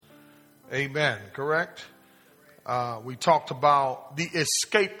Amen. Correct? We talked about the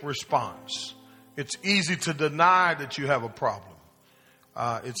escape response. It's easy to deny that you have a problem.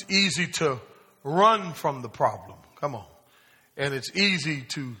 It's easy to run from the problem. Come on. And it's easy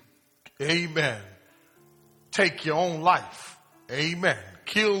to, amen, take your own life. Amen.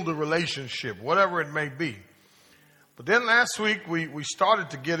 Kill the relationship, whatever it may be. But then last week we started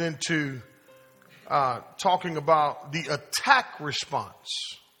to get into talking about the attack response.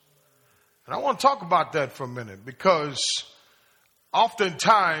 And I want to talk about that for a minute because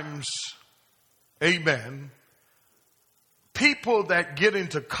oftentimes, amen, people that get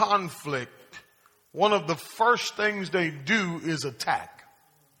into conflict, one of the first things they do is attack.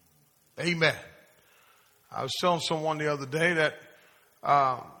 Amen. I was telling someone the other day that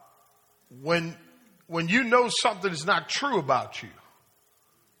when you know something is not true about you,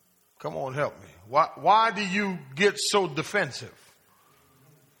 come on, help me. Why do you get so defensive?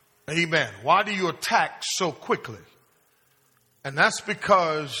 Amen. Why do you attack so quickly? And that's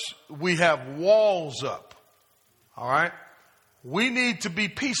because we have walls up. All right. We need to be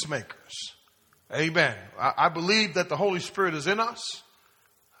peacemakers. Amen. I believe that the Holy Spirit is in us.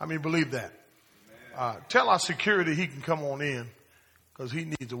 How many believe that? Tell our security he can come on in because he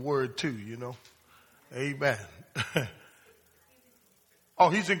needs a word too, you know. Amen. Oh,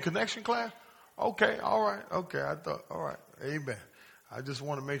 he's in connection class? Okay. All right. Okay. I thought, all right. Amen. I just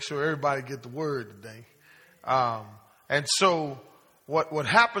want to make sure everybody get the word today. And so what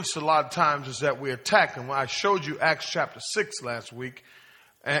happens a lot of times is that we attack. And when I showed you Acts chapter 6 last week,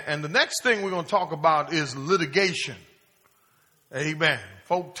 and the next thing we're going to talk about is litigation. Amen.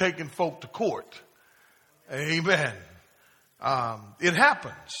 Folk taking folk to court. Amen. It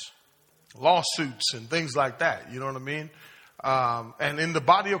happens. Lawsuits and things like that. You know what I mean? And in the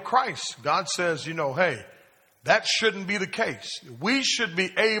body of Christ, God says, you know, hey, that shouldn't be the case. We should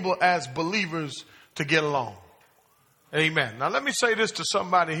be able as believers to get along. Amen. Now let me say this to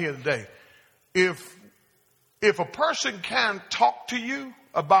somebody here today. If a person can't talk to you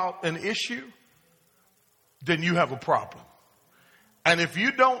about an issue, then you have a problem. And if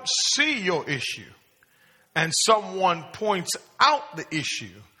you don't see your issue and someone points out the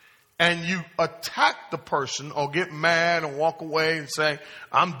issue and you attack the person or get mad and walk away and say,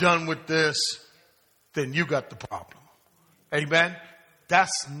 I'm done with this, then you got the problem. Amen.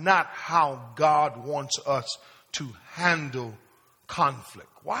 That's not how God wants us to handle conflict.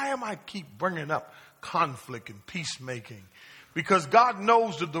 Why am I keep bringing up conflict and peacemaking? Because God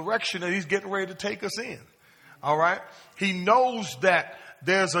knows the direction that he's getting ready to take us in. All right. He knows that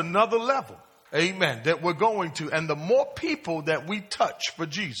there's another level. Amen. That we're going to. And the more people that we touch for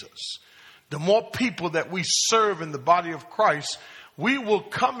Jesus, the more people that we serve in the body of Christ, we will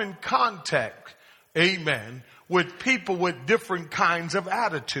come in contact, amen, with people with different kinds of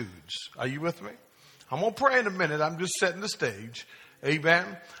attitudes. Are you with me? I'm going to pray in a minute. I'm just setting the stage. Amen.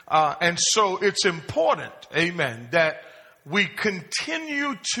 And so it's important, amen, that we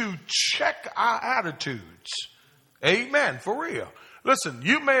continue to check our attitudes. Amen. For real. Listen,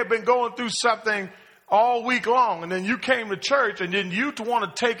 you may have been going through something all week long and then you came to church and then you want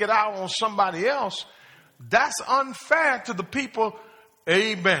to take it out on somebody else. That's unfair to the people,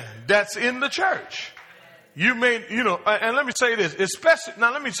 amen, that's in the church. You may, you know, and let me say this,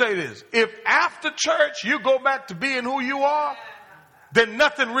 if after church you go back to being who you are, then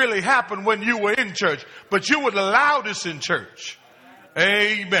nothing really happened when you were in church, but you were the loudest in church.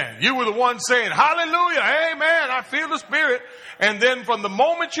 Amen. You were the one saying, hallelujah, amen, I feel the Spirit. And then from the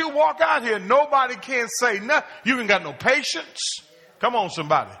moment you walk out here, nobody can say nothing. You ain't got no patience. Come on,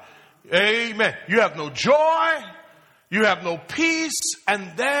 somebody. Amen. You have no joy. You have no peace.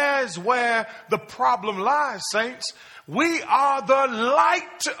 And there's where the problem lies, saints. We are the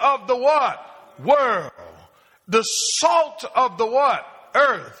light of the what? World. The salt of the what?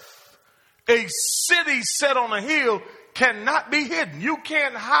 Earth. A city set on a hill cannot be hidden. You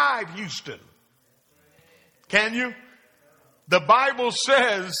can't hide Houston. Can you? The Bible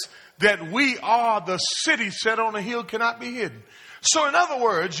says that we are the city set on a hill cannot be hidden. So in other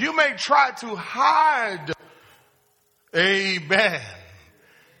words, you may try to hide, amen,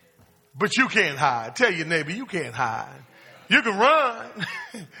 but you can't hide. Tell your neighbor, you can't hide. You can run.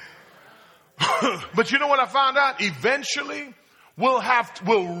 But you know what I found out? Eventually, we'll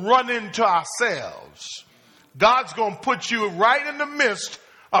run into ourselves. God's going to put you right in the midst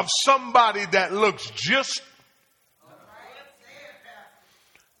of somebody that looks just,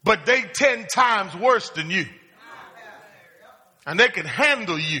 but they 10 times worse than you. And they can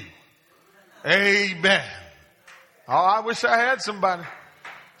handle you. Amen. Oh, I wish I had somebody.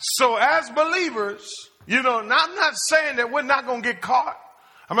 So as believers, you know, I'm not saying that we're not going to get caught.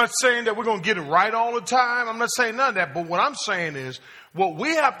 I'm not saying that we're going to get it right all the time. I'm not saying none of that. But what I'm saying is what we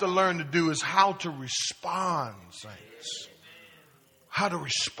have to learn to do is how to respond, saints. How to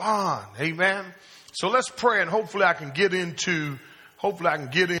respond. Amen. So let's pray, and hopefully I can get into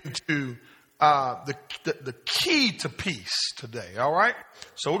the key to peace today. All right.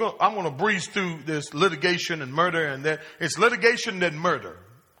 So I'm going to breeze through this litigation and murder, and then it's litigation then murder.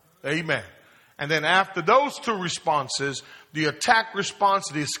 Amen. And then after those two responses, the attack response,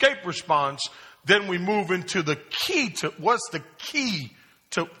 the escape response, then we move into the key to what's the key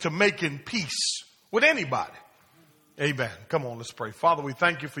to making peace with anybody. Amen. Come on, let's pray. Father, we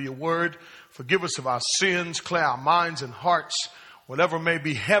thank you for your word. Forgive us of our sins, clear our minds and hearts. Whatever may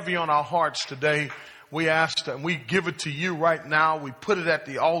be heavy on our hearts today, we ask that we give it to you right now. We put it at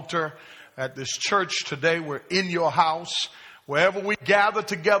the altar at this church today. We're in your house. Wherever we gather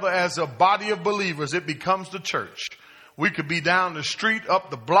together as a body of believers, it becomes the church. We could be down the street, up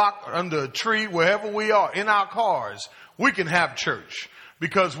the block, under a tree, wherever we are, in our cars. We can have church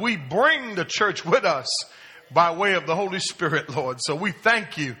because we bring the church with us by way of the Holy Spirit, Lord. So we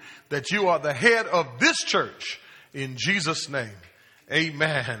thank you that you are the head of this church. In Jesus' name,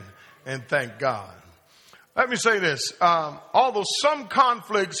 amen, and thank God. Let me say this. Although some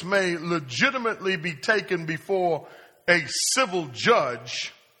conflicts may legitimately be taken before a civil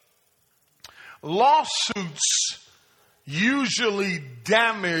judge, lawsuits usually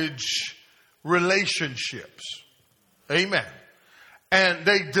damage relationships. Amen. And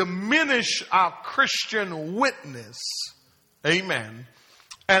they diminish our Christian witness. Amen.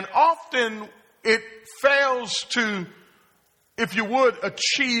 And often it fails to, if you would,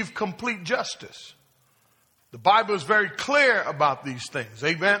 achieve complete justice. The Bible is very clear about these things.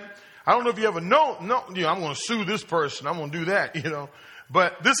 Amen. I don't know if you ever know, I'm going to sue this person. I'm going to do that,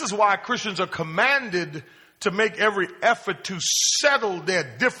 But this is why Christians are commanded to make every effort to settle their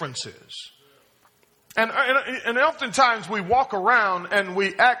differences. And oftentimes we walk around and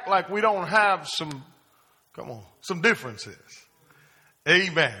we act like we don't have some differences.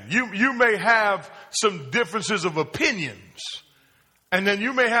 Amen. You may have some differences of opinions. And then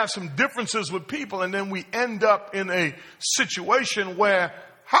you may have some differences with people. And then we end up in a situation where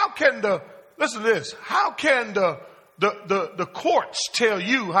how can the courts tell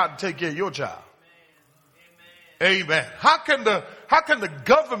you how to take care of your child? Amen. How can the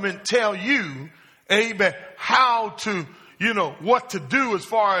government tell you, amen, how to, what to do as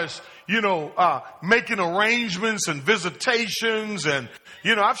far as, making arrangements and visitations and,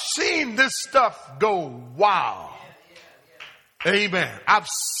 I've seen this stuff go wild. Amen. I've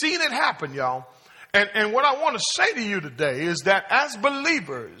seen it happen, y'all. And what I want to say to you today is that as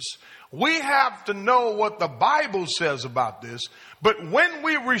believers, we have to know what the Bible says about this. But when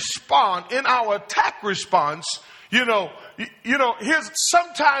we respond in our attack response, here's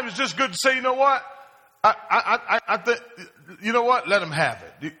sometimes it's just good to say, you know what? I think, you know what? Let them have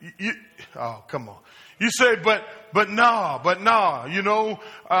it. Oh, come on. You say, but no,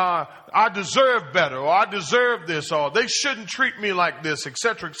 I deserve better, or I deserve this, or they shouldn't treat me like this,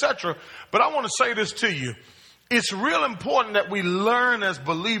 etc., etc. But I want to say this to you. It's real important that we learn as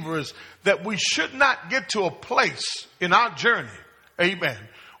believers that we should not get to a place in our journey, amen,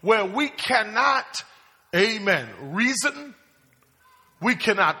 where we cannot, amen, reason. We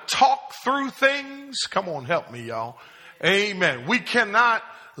cannot talk through things. Come on, help me, y'all. Amen. We cannot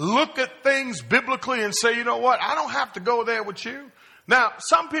look at things biblically and say, you know what? I don't have to go there with you. Now,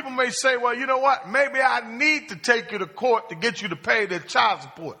 some people may say, well, you know what? Maybe I need to take you to court to get you to pay their child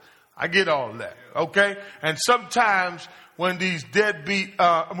support. I get all of that. Okay. And sometimes when these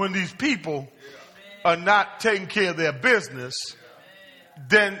when these people are not taking care of their business,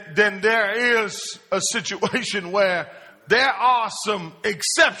 then there is a situation where there are some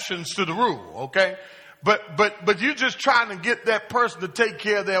exceptions to the rule. Okay. But you're just trying to get that person to take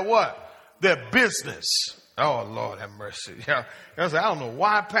care of their what? Their business. Oh, Lord have mercy. Yeah. I don't know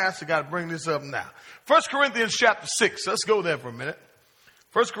why Pastor got to bring this up now. 1 Corinthians chapter 6. Let's go there for a minute.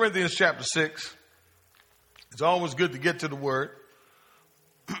 1 Corinthians chapter 6. It's always good to get to the word.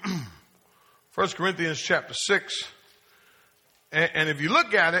 1 Corinthians chapter 6. And if you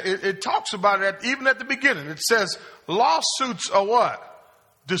look at it, it talks about it even at the beginning. It says lawsuits are what?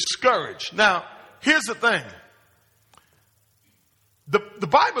 Discouraged. Now, here's the thing. The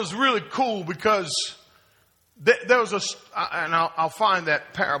Bible is really cool because there was and I'll find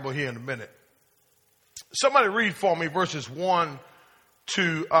that parable here in a minute. Somebody read for me verses 1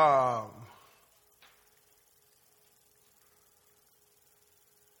 to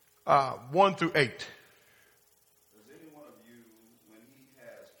 1 through 8. Does any one of you, when he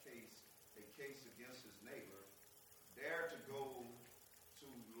has a case against his neighbor, dare to go to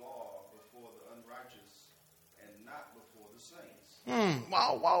unrighteous and not before the saints.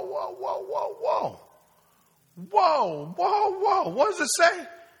 Whoa, whoa, whoa, whoa, whoa, whoa. Whoa, whoa, whoa. What does it say?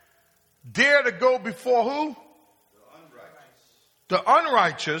 Dare to go before who? The unrighteous. The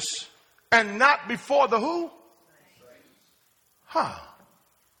unrighteous and not before the who? Huh.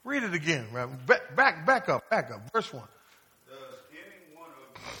 Read it again, Reverend. Back up. Verse 1. Does any one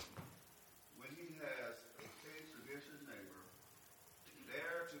of you, when he has a case against his neighbor,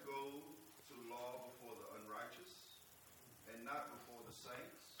 dare to go to law before the unrighteous and not before the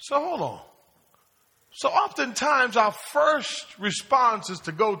saints? So hold on. So oftentimes our first response is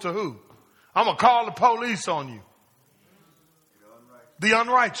to go to who? I'm going to call the police on you. The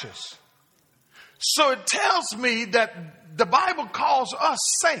unrighteous. So it tells me that the Bible calls us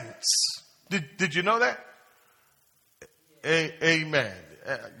saints. Did you know that? Amen.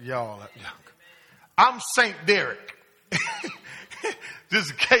 Y'all. I'm Saint Derek.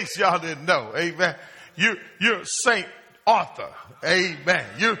 Just in case y'all didn't know. Amen. You're Saint Arthur. Amen.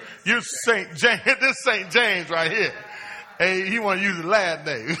 You're Saint James. This is Saint James right here. Hey, he want to use the last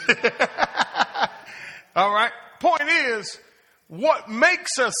name. All right. Point is, what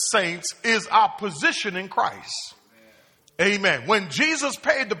makes us saints is our position in Christ. Amen. When Jesus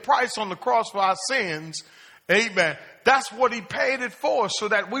paid the price on the cross for our sins, amen, that's what he paid it for, so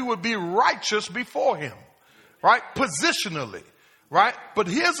that we would be righteous before him. Right? Positionally. Right? But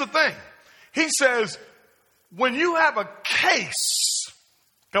here's the thing. He says, when you have a case,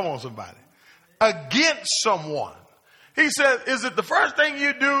 come on somebody, against someone, he said, is it the first thing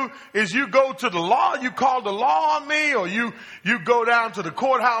you do is you go to the law, you call the law on me, or you go down to the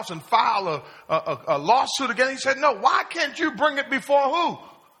courthouse and file a lawsuit again? He said, no, why can't you bring it before who?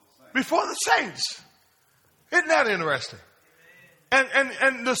 Before the saints. Isn't that interesting?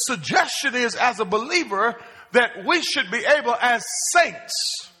 And the suggestion is, as a believer, that we should be able as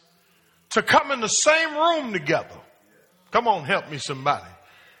saints to come in the same room together. Come on, help me somebody.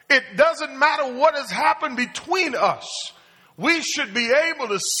 It doesn't matter what has happened between us. We should be able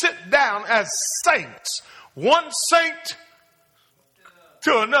to sit down as saints, one saint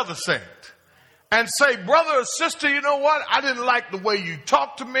to another saint, and say, brother or sister, you know what? I didn't like the way you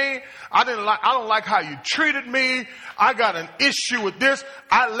talked to me. I don't like how you treated me. I got an issue with this.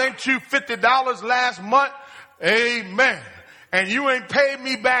 I lent you $50 last month. Amen. And you ain't paid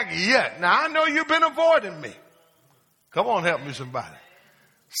me back yet. Now I know you've been avoiding me. Come on, help me somebody.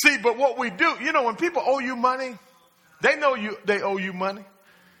 See, but what we do, you know, when people owe you money, they know they owe you money,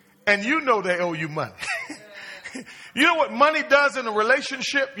 and you know they owe you money. You know what money does in a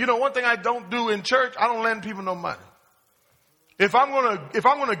relationship? You know, one thing I don't do in church, I don't lend people no money. If I'm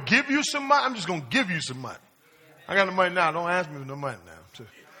gonna give you some money, I'm just gonna give you some money. I got no money now. Don't ask me for no money now.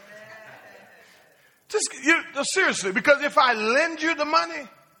 Seriously, because if I lend you the money,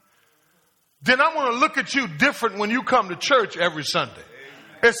 then I'm going to look at you different when you come to church every Sunday.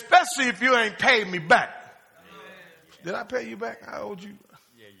 Especially if you ain't paid me back. Did I pay you back? I owed you.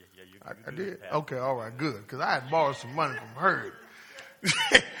 Yeah. I did? Okay, all right, good. Because I had borrowed some money from Herd.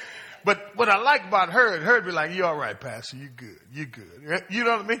 But what I like about Herd be like, you all right, Pastor, you good. You good. You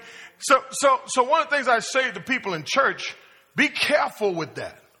know what I mean? So one of the things I say to people in church, be careful with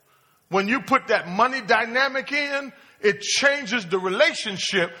that. When you put that money dynamic in, it changes the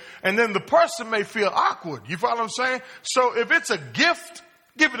relationship, and then the person may feel awkward. You follow what I'm saying? So if it's a gift,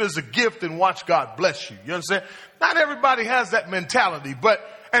 give it as a gift and watch God bless you. You understand? Not everybody has that mentality,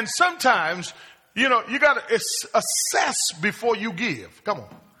 and sometimes, you know, you got to assess before you give. Come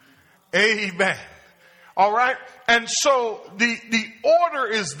on. Amen. All right. And so the order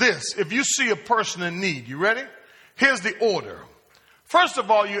is this. If you see a person in need, you ready? Here's the order. First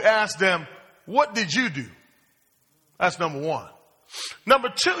of all, you ask them, what did you do? That's number one. Number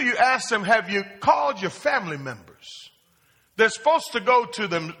two, you ask them, have you called your family members? They're supposed to go to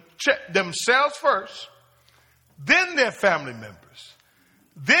them, check themselves first, then their family members.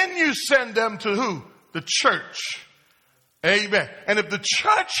 Then you send them to who? The church. Amen. And if the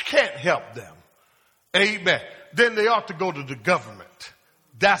church can't help them, amen, then they ought to go to the government.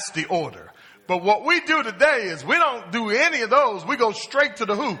 That's the order. But what we do today is we don't do any of those. We go straight to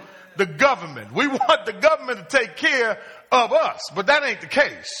the who? The government. We want the government to take care of us, but that ain't the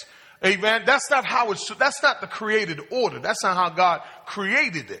case. Amen. That's not that's not the created order. That's not how God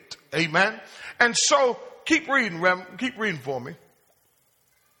created it. Amen. And so keep reading, Rem. Keep reading for me.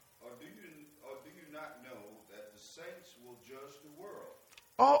 Or do you not know that the saints will judge the world?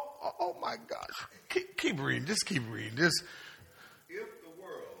 Oh my gosh. Keep reading. Just keep reading. Just. If the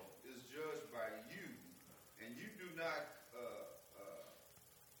world is judged by you, and you do not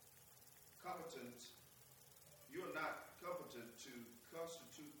you're not competent to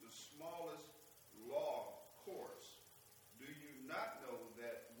constitute the smallest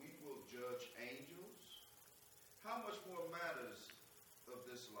how much more matters of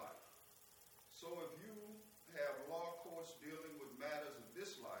this life? So if you have law courts dealing with matters of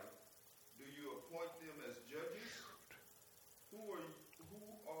this life, do you appoint them as judges? Who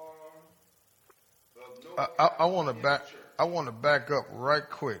are of no I want to back up right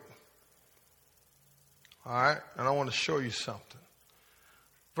quick. All right, and I want to show you something.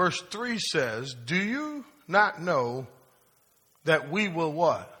 Verse 3 says, do you not know that we will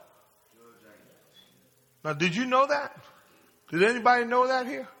what? Now, did you know that? Did anybody know that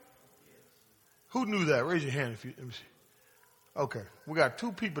here? Who knew that? Raise your hand if you, let me see. Okay, we got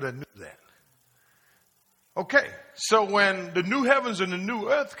 2 people that knew that. Okay, so when the new heavens and the new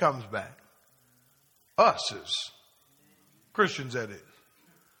earth comes back, us as Christians, that is,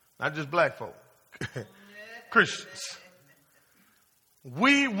 not just black folk, Christians,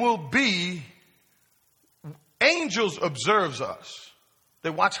 we will be, angels observes us. They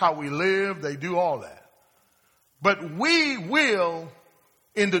watch how we live, they do all that. But we will,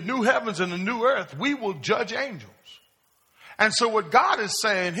 in the new heavens and the new earth, we will judge angels. And so what God is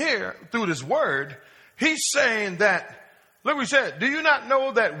saying here through this word, he's saying that, look what he said, do you not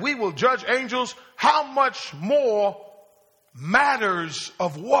know that we will judge angels? How much more matters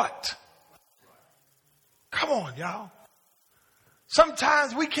of what? Come on, y'all.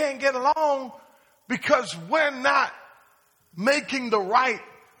 Sometimes we can't get along because we're not making the right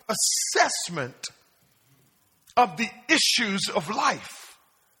assessment of the issues of life.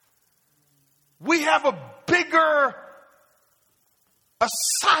 We have a bigger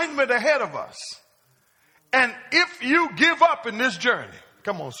assignment ahead of us. And if you give up in this journey,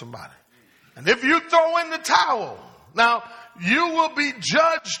 come on somebody, and if you throw in the towel, now you will be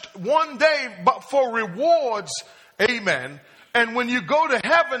judged one day but for rewards, amen. And when you go to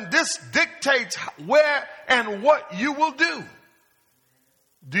heaven, this dictates where and what you will do.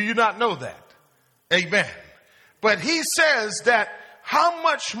 Do you not know that? Amen. But he says that how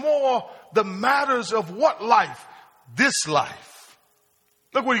much more the matters of what life? This life.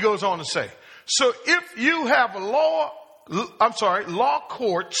 Look what he goes on to say. So if you have law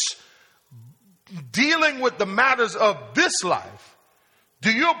courts dealing with the matters of this life,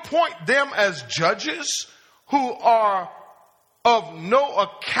 do you appoint them as judges who are of no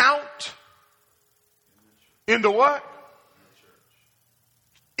account in the what?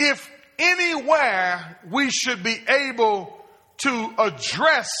 If anywhere we should be able to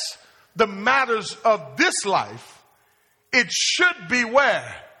address the matters of this life, it should be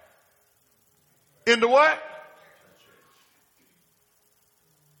where? In the what?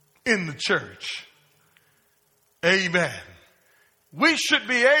 In the church. Amen. We should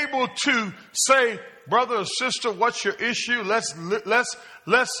be able to say, brother or sister, what's your issue? Let's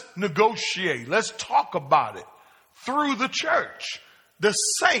negotiate. Let's talk about it through the church. The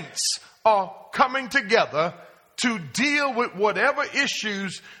saints are coming together to deal with whatever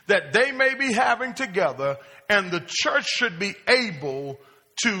issues that they may be having together, and the church should be able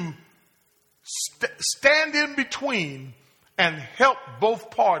to stand in between and help both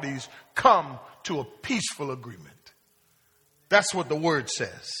parties come to a peaceful agreement. That's what the word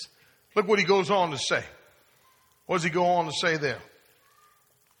says. Look what he goes on to say. What does he go on to say there?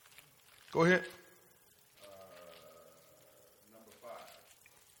 Go ahead. Number 5.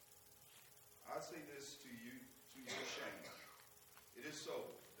 I say this to your shame. It is so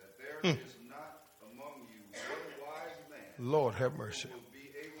that there is not among you one wise man, Lord have mercy, who will be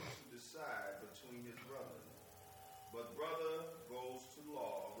able to decide between his brothers. But brother goes to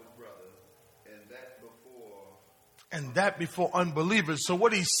law with brother, and that before unbelievers. So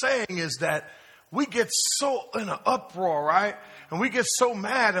what he's saying is that we get so in an uproar, right? And we get so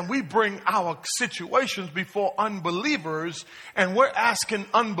mad and we bring our situations before unbelievers, and we're asking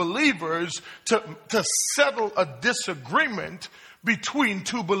unbelievers to settle a disagreement between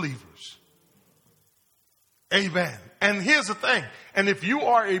 2 believers. Amen. And here's the thing. And if you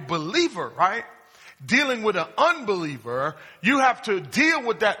are a believer, right, dealing with an unbeliever, you have to deal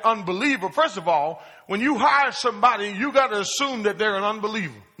with that unbeliever. First of all, when you hire somebody, you got to assume that they're an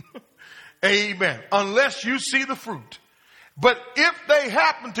unbeliever. Amen. Unless you see the fruit. But if they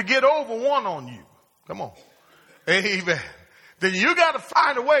happen to get over one on you, come on. Amen. Then you got to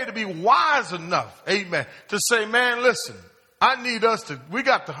find a way to be wise enough. Amen. To say, man, listen, we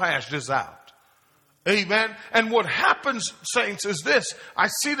got to hash this out. Amen. And what happens, saints, is this. I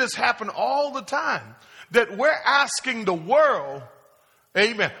see this happen all the time. That we're asking the world.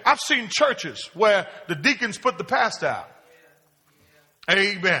 Amen. I've seen churches where the deacons put the pastor out.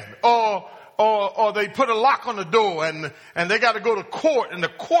 Amen. Or they put a lock on the door and they got to go to court, and the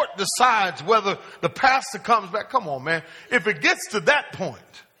court decides whether the pastor comes back. Come on, man. If it gets to that point,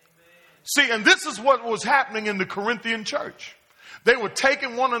 See, and this is what was happening in the Corinthian church. They were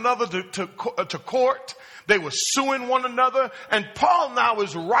taking one another to court. They were suing one another. And Paul now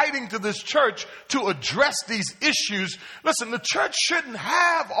is writing to this church to address these issues. Listen, the church shouldn't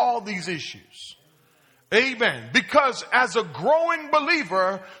have all these issues. Amen. Because as a growing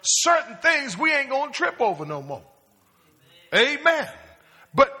believer, certain things we ain't going to trip over no more. Amen.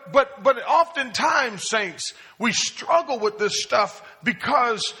 But oftentimes, saints, we struggle with this stuff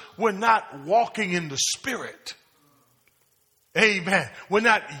because we're not walking in the Spirit. Amen. We're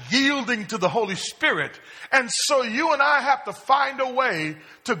not yielding to the Holy Spirit. And so you and I have to find a way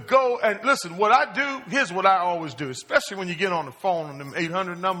to go and listen. What I do, here's what I always do, especially when you get on the phone on them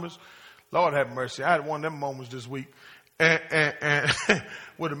 800 numbers. Lord have mercy. I had one of them moments this week and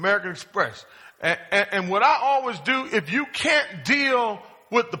with American Express. And what I always do, if you can't deal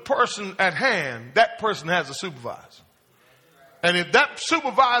with the person at hand, that person has a supervisor. And if that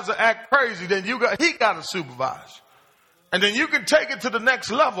supervisor act crazy, then he got a supervisor. And then you can take it to the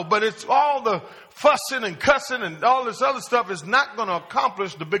next level, but it's all the fussing and cussing and all this other stuff is not going to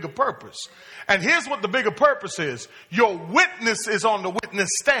accomplish the bigger purpose. And here's what the bigger purpose is. Your witness is on the witness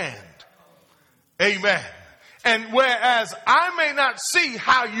stand. Amen. And whereas I may not see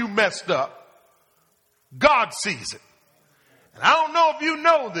how you messed up, God sees it. And I don't know if you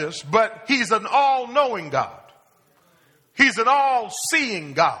know this, but he's an all-knowing God. He's an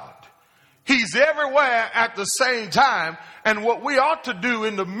all-seeing God. He's everywhere at the same time. And what we ought to do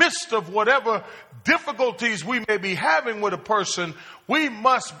in the midst of whatever difficulties we may be having with a person, we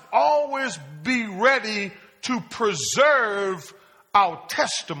must always be ready to preserve our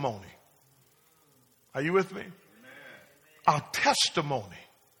testimony. Are you with me? Amen. Our testimony.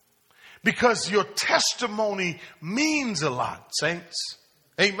 Because your testimony means a lot, saints.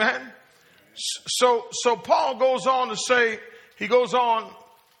 Amen. So Paul goes on to say, he goes on,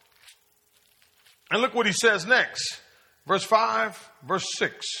 and look what he says next. Verse 5, verse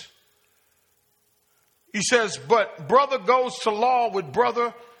 6. He says, but brother goes to law with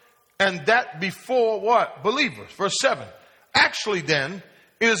brother, and that before what? Believers. Verse 7. Actually then,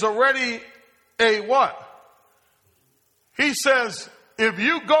 it is already a what? He says, if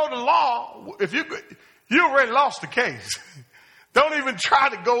you go to law, you already lost the case. Don't even try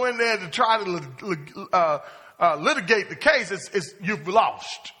to go in there to try to litigate the case. You've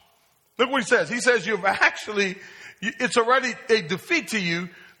lost. Look what he says. He says it's already a defeat to you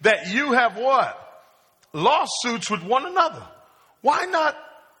that you have what? Lawsuits with one another. Why not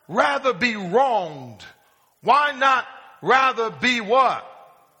rather be wronged? Why not rather be what?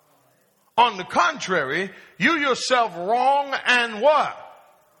 On the contrary, you yourself wrong and what?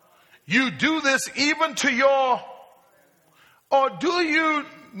 You do this even to or do you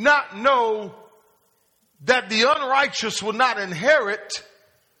not know that the unrighteous will not inherit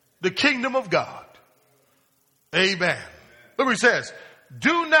the kingdom of God? Amen. Look what he says.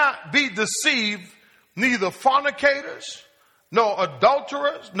 Do not be deceived, neither fornicators, nor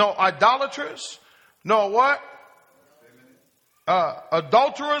adulterers, nor idolaters, nor what?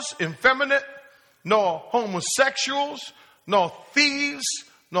 Adulterers, effeminate, nor homosexuals, nor thieves,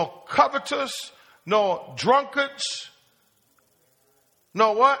 nor covetous, nor drunkards,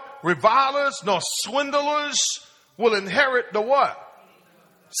 nor what? Revilers, nor swindlers will inherit the what?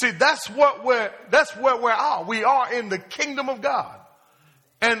 See, that's where we are. We are in the kingdom of God.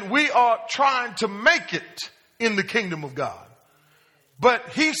 And we are trying to make it in the kingdom of God. But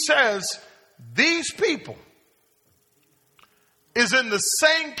he says, these people is in the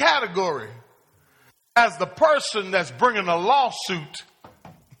same category as the person that's bringing a lawsuit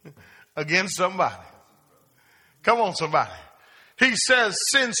against somebody. Come on, somebody. He says,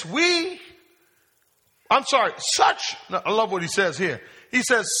 I love what he says here. He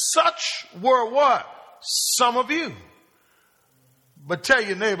says, such were what? Some of you. But tell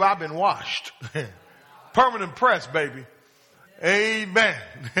your neighbor, I've been washed. Permanent press, baby. Amen.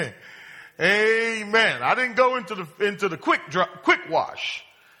 Amen. I didn't go into the quick wash.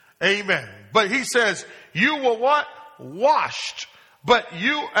 Amen. But he says, you were what? Washed. But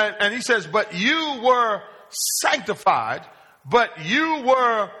you, and he says, but you were sanctified, but you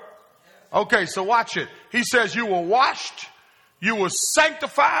were, okay, so watch it. He says you were washed, you were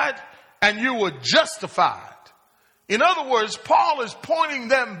sanctified, and you were justified. In other words, Paul is pointing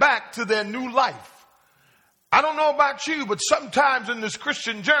them back to their new life. I don't know about you, but sometimes in this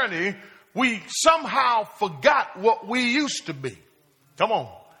Christian journey, we somehow forgot what we used to be. Come on.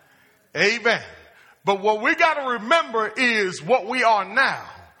 Amen. But what we got to remember is what we are now.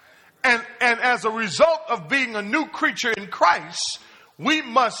 And as a result of being a new creature in Christ, we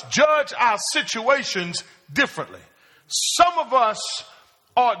must judge our situations differently. Some of us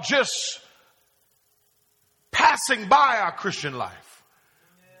are just passing by our Christian life.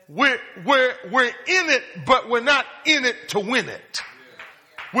 We're in it, but we're not in it to win it.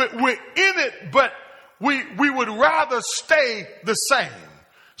 We're in it, but we would rather stay the same.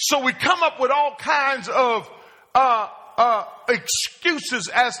 So we come up with all kinds of excuses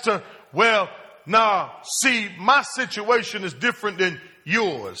as to, well, nah, see, my situation is different than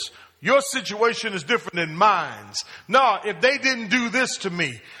yours. Your situation is different than mine. No, if they didn't do this to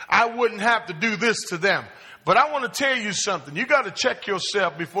me, I wouldn't have to do this to them. But I want to tell you something. You got to check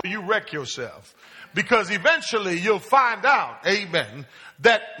yourself before you wreck yourself. Because eventually you'll find out, amen,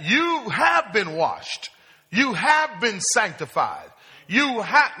 that you have been washed. You have been sanctified.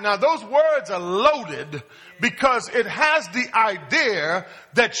 Now those words are loaded because it has the idea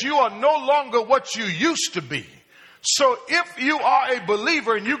that you are no longer what you used to be. So if you are a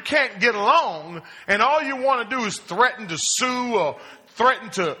believer and you can't get along and all you want to do is threaten to sue or threaten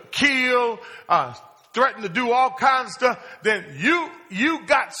to kill, threaten to do all kinds of stuff, then you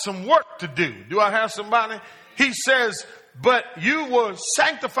got some work to do. Do I have somebody? He says, but you were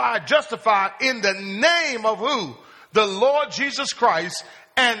sanctified, justified in the name of who? The Lord Jesus Christ,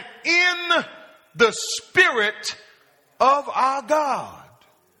 and in the Spirit of our God.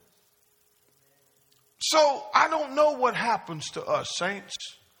 So I don't know what happens to us, saints.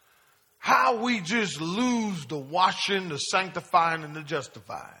 How we just lose the washing, the sanctifying, and the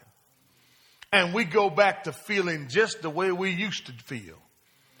justifying. And we go back to feeling just the way we used to feel.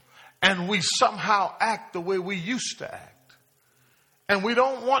 And we somehow act the way we used to act. And we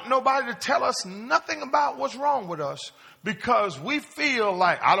don't want nobody to tell us nothing about what's wrong with us because we feel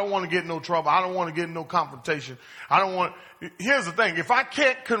like, I don't want to get in no trouble. I don't want to get in no confrontation. Here's the thing. If I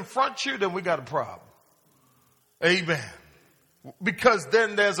can't confront you, then we got a problem. Amen. Because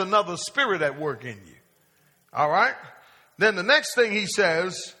then there's another spirit at work in you. All right. Then the next thing he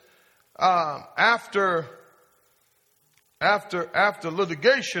says, after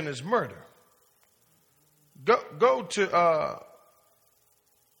litigation is murder. Go to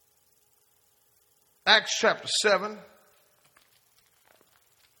Acts chapter 7.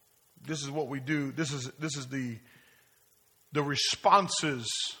 This is what we do. This is the responses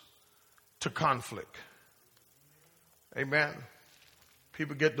to conflict. Amen.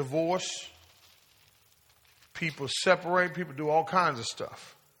 People get divorced. People separate. People do all kinds of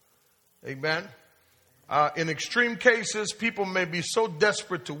stuff. Amen. In extreme cases, people may be so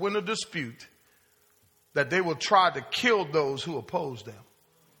desperate to win a dispute that they will try to kill those who oppose them.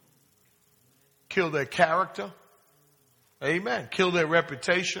 Kill their character. Amen. Kill their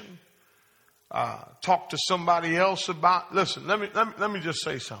reputation. Talk to somebody else about. Listen, let me just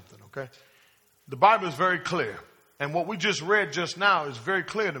say something, okay? The Bible is very clear. And what we just read just now is very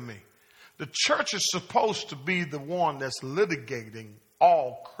clear to me. The church is supposed to be the one that's litigating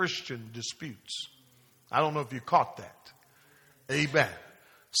all Christian disputes. I don't know if you caught that. Amen.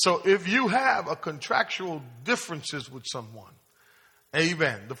 So if you have a contractual differences with someone,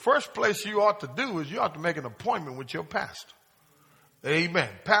 amen, the first place you ought to do is you ought to make an appointment with your pastor. Amen.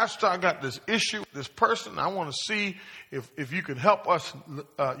 Pastor, I got this issue with this person. I want to see if you can help us,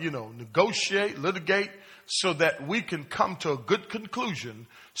 negotiate, litigate so that we can come to a good conclusion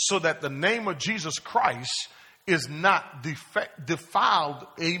so that the name of Jesus Christ is not defiled,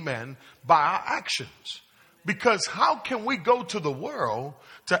 amen, by our actions. Because how can we go to the world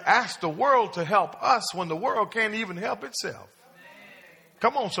to ask the world to help us when the world can't even help itself?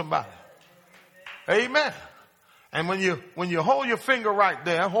 Come on, somebody. Amen. And when you hold your finger right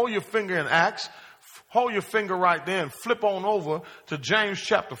there, hold your finger in Acts, hold your finger right there and flip on over to James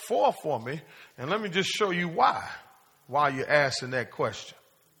chapter 4 for me. And let me just show you why you're asking that question.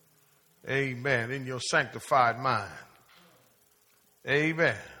 Amen. In your sanctified mind.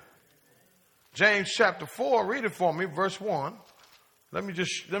 Amen. James chapter 4, read it for me, verse 1. Let me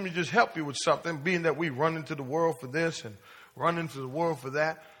just help you with something, being that we run into the world for this and run into the world for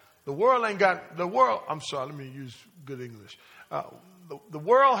that. The world ain't got, I'm sorry, let me use good English. The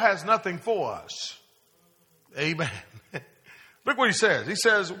world has nothing for us. Amen. Look what he says. He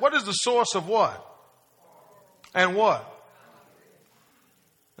says, what is the source of what? And what?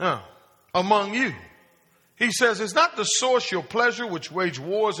 Among you. He says, is not the source your pleasure which wage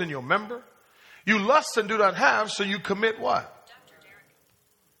wars in your member? You lust and do not have, so you commit what?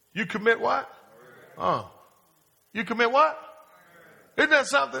 You commit what? You commit what? Isn't that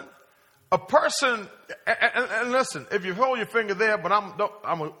something? A person, and listen, if you hold your finger there, but I'm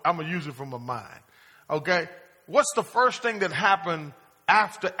gonna use it from my mind. Okay, what's the first thing that happened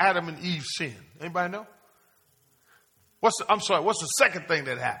after Adam and Eve sinned? Anybody know? What's the second thing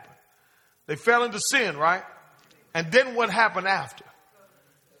that happened? They fell into sin, right? And then what happened after?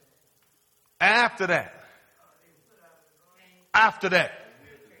 After that.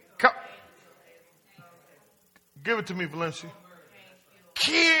 Give it to me, Valencia.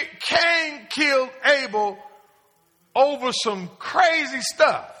 Cain killed Abel over some crazy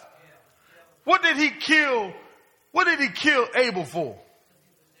stuff. What did he kill Abel for?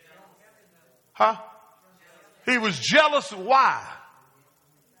 Huh? He was jealous. Why?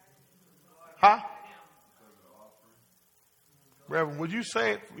 Huh? Reverend, would you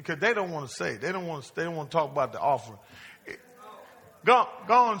say it? Because they don't want to say it. They don't want to talk about the offering. Go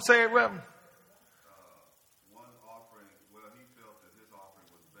on and say it, Reverend. One offering, well, he felt that his offering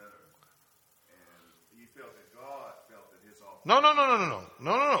was better. And he felt that God felt that his offering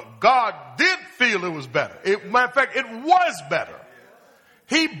No. God did feel it was better. Matter of fact, it was better.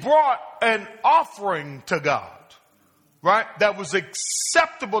 He brought an offering to God, right? That was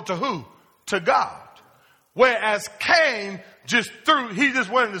acceptable to who? To God. Whereas Cain just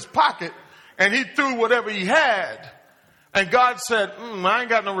went in his pocket and he threw whatever he had. And God said, I ain't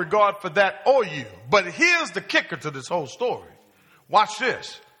got no regard for that or you. But here's the kicker to this whole story. Watch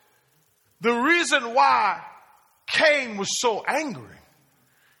this. The reason why Cain was so angry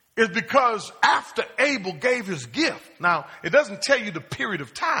is because after Abel gave his gift. Now, it doesn't tell you the period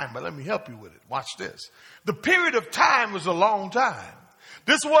of time, but let me help you with it. Watch this. The period of time was a long time.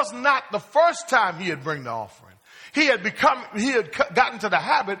 This was not the first time he had bring the offering. He had gotten to the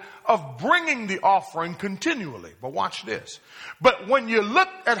habit of bringing the offering continually. But watch this. But when you look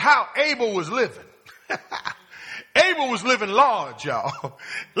at how Abel was living, Abel was living large, y'all.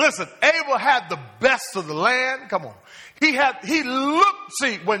 Listen, Abel had the best of the land. Come on.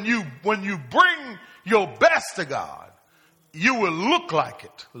 When you bring your best to God, you will look like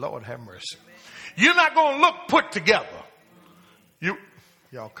it. Lord have mercy. You're not going to look put together.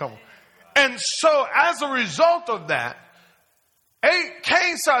 Y'all come on. And so as a result of that,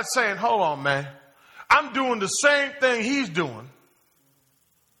 Cain started saying, hold on, man. I'm doing the same thing he's doing.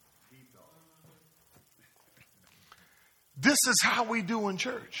 This is how we do in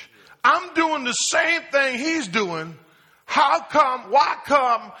church. I'm doing the same thing he's doing. Why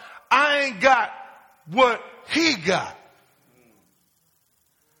come I ain't got what he got?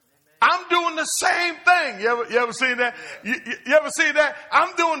 I'm doing the same thing. You ever seen that? You ever seen that?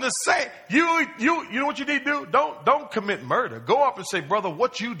 I'm doing the same. You know what you need to do? Don't commit murder. Go up and say, brother,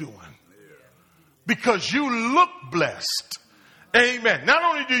 what you doing? Because you look blessed. Amen. Not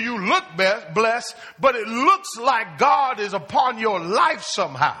only do you look blessed, but it looks like God is upon your life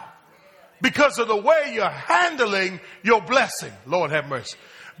somehow because of the way you're handling your blessing. Lord have mercy.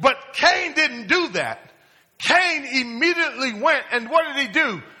 But Cain didn't do that. Cain immediately went, and what did he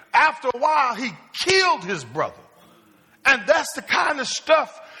do? After a while, he killed his brother. And that's the kind of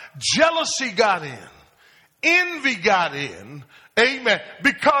stuff jealousy got in. Envy got in. Amen.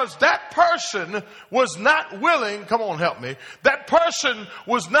 Because that person was not willing, come on, help me. That person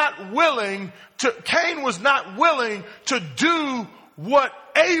was not willing Cain was not willing to do what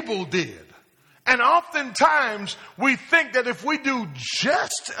Abel did. And oftentimes we think that if we do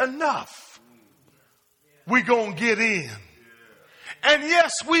just enough, we're going to get in. And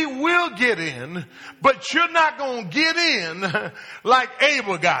yes, we will get in, but you're not going to get in like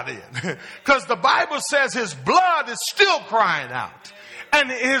Abel got in. Because the Bible says his blood is still crying out. And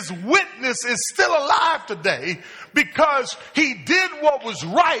his witness is still alive today because he did what was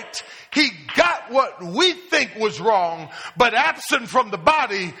right. He got what we think was wrong, but absent from the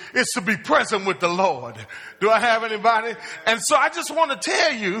body is to be present with the Lord. Do I have anybody? And so I just want to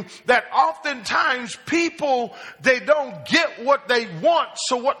tell you that oftentimes people, they don't get what they want.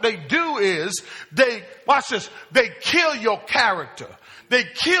 So what they do is watch this, they kill your character. They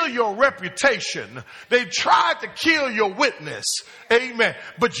kill your reputation. They try to kill your witness. Amen.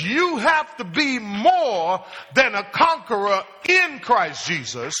 But you have to be more than a conqueror in Christ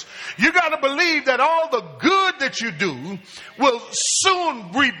Jesus. You got to believe that all the good that you do will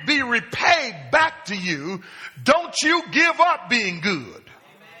soon be repaid back to you. Don't you give up being good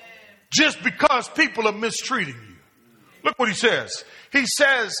just because people are mistreating you. Look what he says. He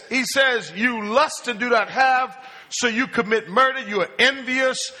says, you lust and do not have, so you commit murder. You are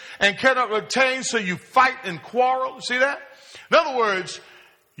envious and cannot obtain, so you fight and quarrel. See that? In other words,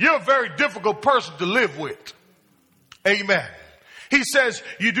 you're a very difficult person to live with. Amen. He says,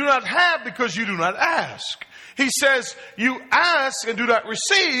 you do not have because you do not ask. He says, you ask and do not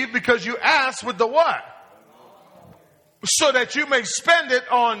receive because you ask with the what? So that you may spend it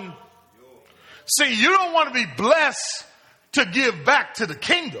on. See, you don't want to be blessed to give back to the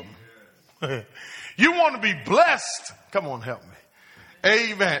kingdom. You want to be blessed. Come on, help me.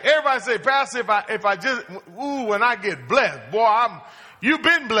 Amen. Everybody say, Pastor, if I just, when I get blessed, boy, you've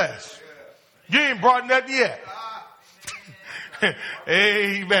been blessed. You ain't brought nothing yet.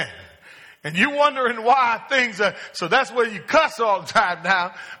 Amen. And you wondering why things are, so that's where you cuss all the time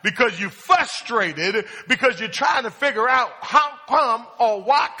now, because you're frustrated, because you're trying to figure out how come or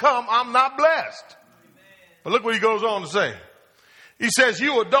why come I'm not blessed. But look what he goes on to say. He says,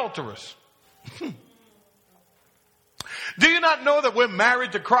 you adulterers. Do you not know that we're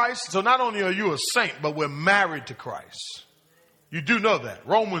married to Christ? So not only are you a saint, but we're married to Christ. You do know that.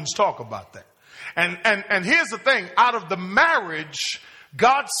 Romans talk about that. And here's the thing. Out of the marriage,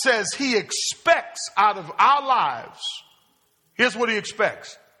 God says he expects out of our lives. Here's what he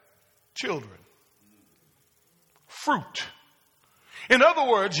expects. Children. Fruit. In other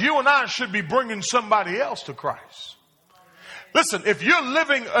words, you and I should be bringing somebody else to Christ. Listen, if you're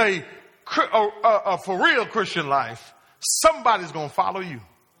living a for real Christian life, somebody's going to follow you.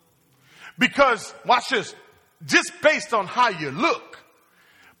 Because, watch this, just based on how you look.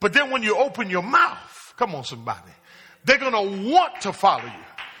 But then when you open your mouth, come on somebody, they're going to want to follow you.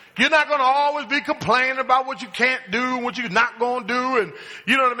 You're not going to always be complaining about what you can't do, what you're not going to do. And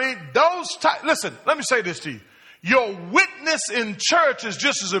you know what I mean? Listen, let me say this to you. Your witness in church is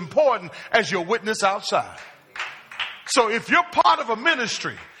just as important as your witness outside. So if you're part of a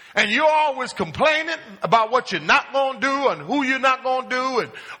ministry and you're always complaining about what you're not going to do and who you're not going to do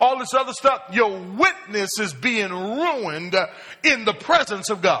and all this other stuff, your witness is being ruined in the presence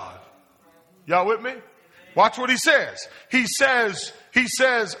of God. Y'all with me? Watch what he says. He says,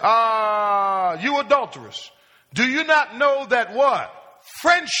 you adulterers, do you not know that what?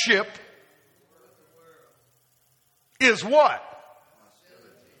 Friendship is what?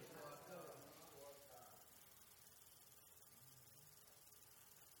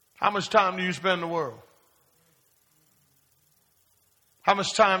 How much time do you spend in the world? How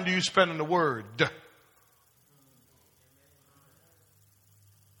much time do you spend in the Word?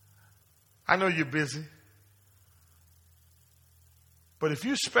 I know you're busy. But if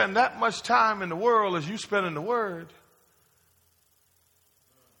you spend that much time in the world as you spend in the Word,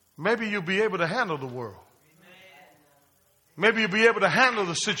 maybe you'll be able to handle the world. Maybe you'll be able to handle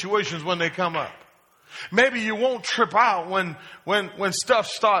the situations when they come up. Maybe you won't trip out when stuff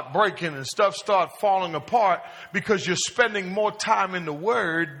start breaking and stuff start falling apart because you're spending more time in the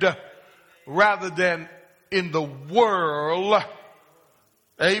Word rather than in the world.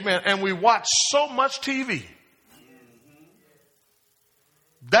 Amen. And we watch so much TV.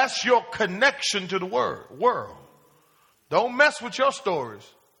 That's your connection to the world. Don't mess with your stories.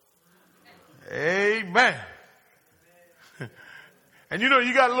 Amen. And you know,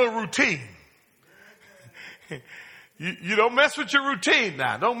 you got a little routine. You don't mess with your routine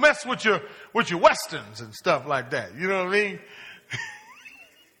now. Don't mess with your westerns and stuff like that. You know what I mean?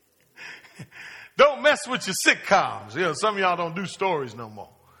 Don't mess with your sitcoms. You know, some of y'all don't do stories no more.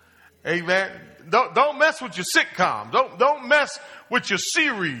 Amen. Don't mess with your sitcoms. Don't mess with your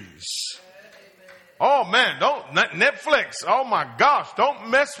series. Oh man, don't Netflix. Oh my gosh, don't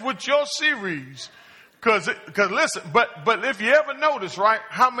mess with your series. Cause listen, but if you ever notice, right,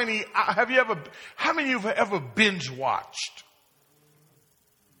 how many of you have ever binge watched?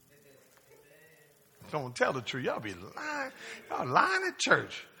 Don't tell the truth. Y'all be lying. Y'all lying at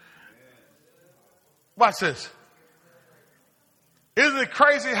church. Watch this. Isn't it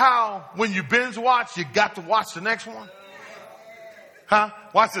crazy how when you binge watch, you got to watch the next one? Huh?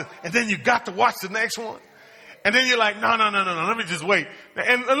 Watch this. And then you got to watch the next one. And then you're like, no, let me just wait.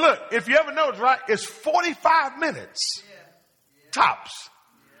 And look, if you ever notice, right, it's 45 minutes tops.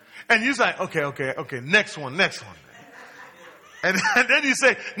 And you're like, okay, next one. And then you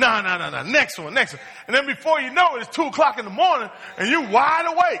say, no, next one. And then before you know it, it's 2:00 in the morning and you're wide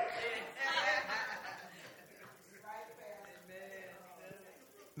awake.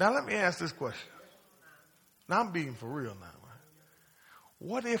 Now let me ask this question. Now I'm being for real now, right?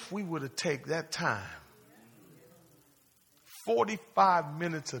 What if we were to take that time, 45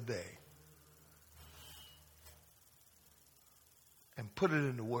 minutes a day, and put it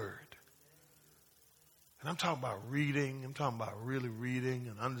in the Word? And I'm talking about reading. I'm talking about really reading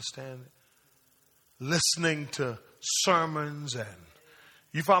and understanding. Listening to sermons and,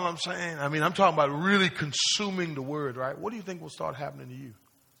 you follow what I'm saying? I mean, I'm talking about really consuming the Word, right? What do you think will start happening to you?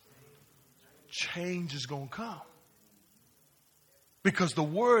 Change is going to come. Because the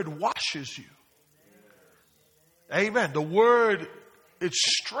Word washes you. Amen. The Word, it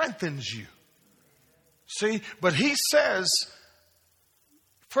strengthens you. See, but he says,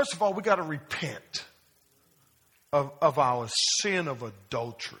 first of all, we got to repent of our sin of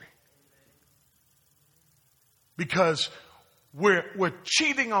adultery. Because we're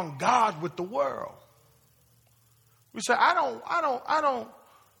cheating on God with the world. We say, I don't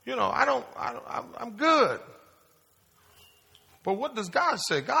I'm good. But what does God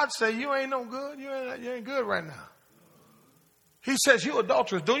say? God say, you ain't no good. You ain't good right now. He says, you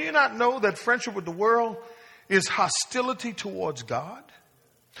adulterers, do you not know that friendship with the world is hostility towards God?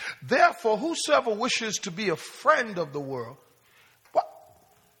 Therefore, whosoever wishes to be a friend of the world, what?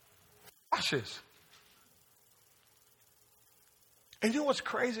 Watch this. And you know what's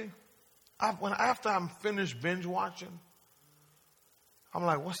crazy? After I'm finished binge watching, I'm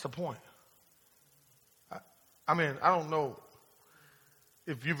like, what's the point? I mean, I don't know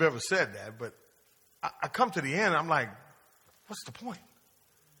if you've ever said that, but I come to the end, I'm like, what's the point?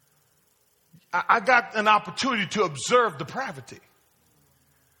 I got an opportunity to observe depravity,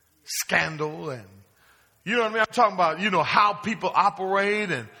 scandal, and you know what I mean? I'm talking about, how people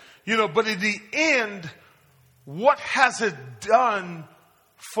operate and, but in the end, what has it done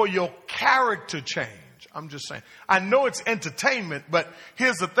for your character change? I'm just saying. I know it's entertainment, but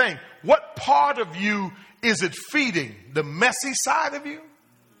here's the thing. What part of you is it feeding? The messy side of you?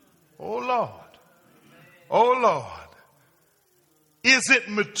 Oh, Lord. Oh, Lord. Is it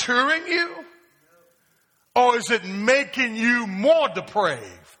maturing you? Or is it making you more depraved?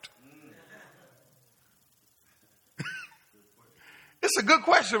 It's a good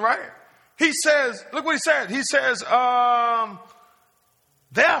question, right? He says, look what he said. He says,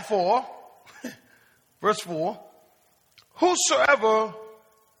 therefore, verse 4, whosoever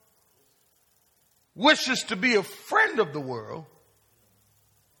wishes to be a friend of the world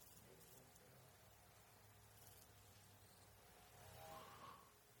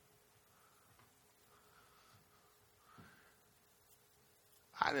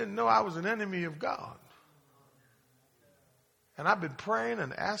I didn't know I was an enemy of God. And I've been praying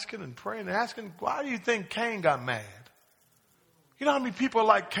and asking and praying and asking, why do you think Cain got mad? You know how many people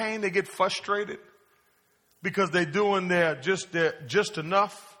like Cain, they get frustrated because they're doing their just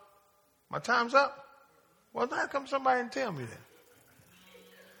enough? My time's up? Well, now come somebody and tell me that.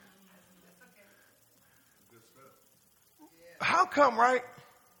 How come, right?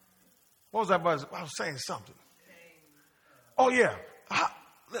 What was that? I was saying something. Oh, yeah.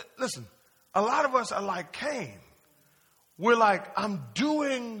 Listen, a lot of us are like Cain. We're like, I'm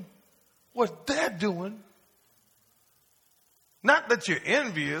doing what they're doing. Not that you're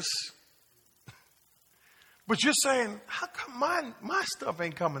envious, but you're saying, how come my stuff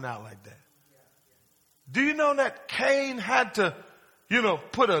ain't coming out like that? Do you know that Cain had to,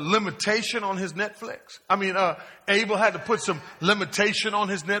 put a limitation on his Netflix? Abel had to put some limitation on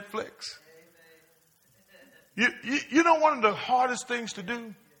his Netflix. You know one of the hardest things to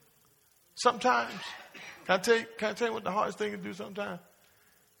do sometimes? Can I tell you what the hardest thing to do sometimes?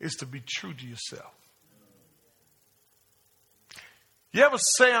 Is to be true to yourself. You ever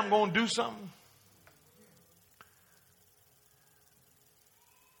say I'm going to do something?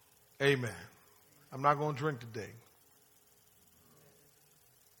 Amen. I'm not going to drink today.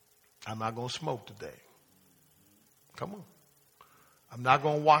 I'm not going to smoke today. Come on. I'm not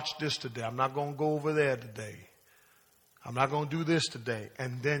going to watch this today. I'm not going to go over there today. I'm not going to do this today.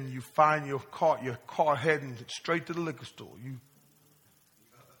 And then you find your car heading straight to the liquor store.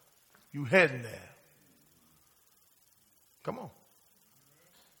 You heading there. Come on.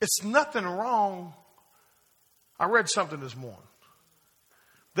 It's nothing wrong. I read something this morning.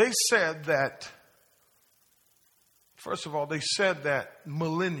 They said that, first of all,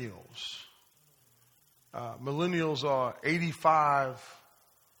 millennials are 85,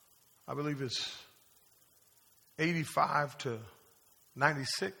 I believe it's 85 to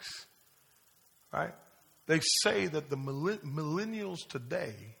 96, right? They say that the millennials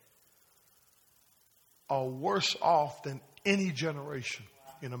today are worse off than any generation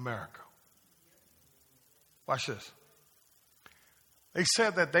in America. Watch this. They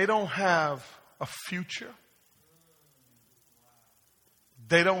said that they don't have a future.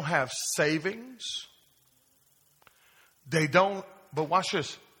 They don't have savings. But watch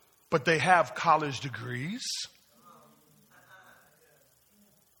this, but they have college degrees.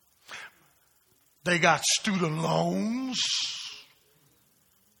 They got student loans.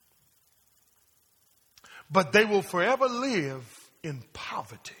 But they will forever live in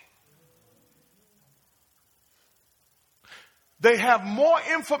poverty. They have more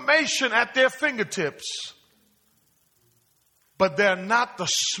information at their fingertips, but they're not the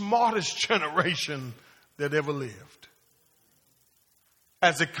smartest generation that ever lived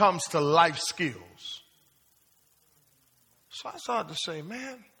as it comes to life skills. So I started to say,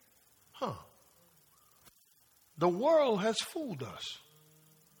 man, the world has fooled us.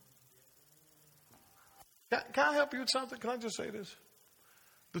 Can I help you with something? Can I just say this?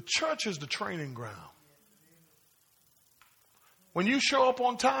 The church is the training ground. When you show up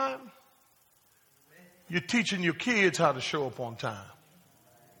on time, you're teaching your kids how to show up on time.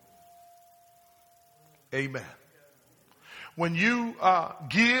 Amen. When you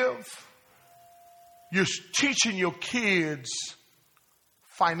give, you're teaching your kids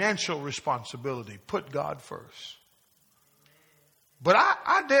financial responsibility. Put God first. But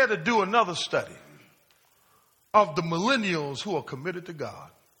I dare to do another study of the millennials who are committed to God.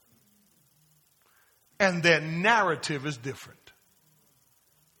 And their narrative is different.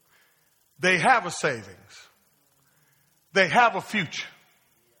 They have a savings. They have a future.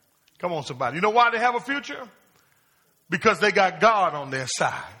 Come on, somebody. You know why they have a future? Because they got God on their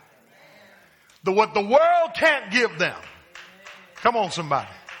side. What the world can't give them. Come on,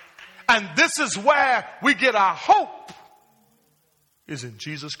 somebody. And this is where we get our hope, is in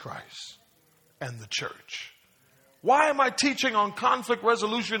Jesus Christ and the church. Why am I teaching on conflict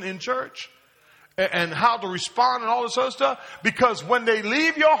resolution in church and how to respond and all this other stuff? Because when they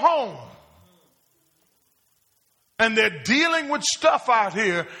leave your home and they're dealing with stuff out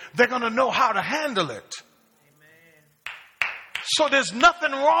here, they're going to know how to handle it. So there's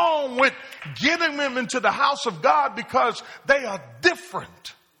nothing wrong with getting them into the house of God because they are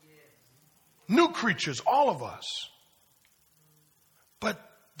different. New creatures, all of us. But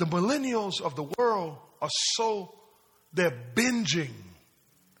the millennials of the world are they're binging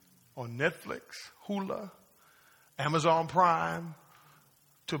on Netflix, Hulu, Amazon Prime,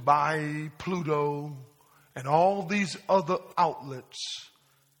 to buy Pluto, and all these other outlets.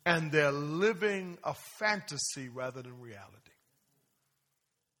 And they're living a fantasy rather than reality.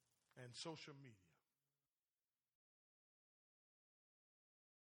 And social media.